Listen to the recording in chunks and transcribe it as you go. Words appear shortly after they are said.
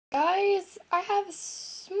guys, I have a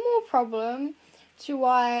small problem to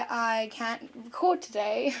why I can't record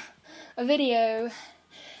today a video.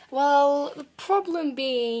 Well, the problem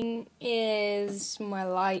being is my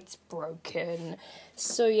light's broken.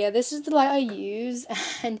 So yeah, this is the light I use,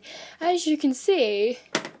 and as you can see,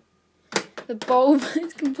 the bulb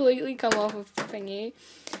has completely come off of the thingy.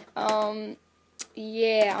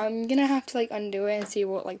 Yeah, I'm gonna have to undo it and see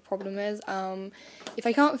what problem is. If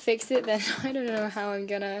I can't fix it, then I don't know how I'm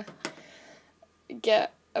gonna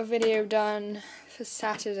get a video done for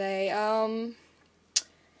Saturday.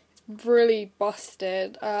 It's really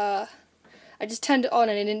busted. I just turned it on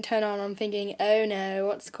and it didn't turn on. I'm thinking, oh no,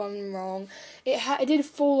 what's gone wrong? It did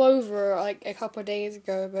fall over a couple of days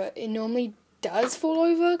ago, but it normally does fall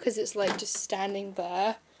over because it's just standing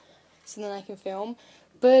there, so then I can film.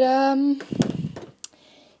 But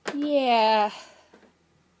yeah,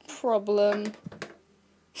 problem.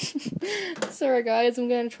 Sorry guys, I'm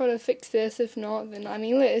gonna try to fix this. If not, then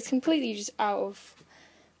look, it's completely just out of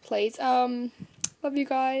place. Love you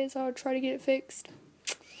guys. I'll try to get it fixed.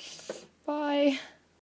 Bye.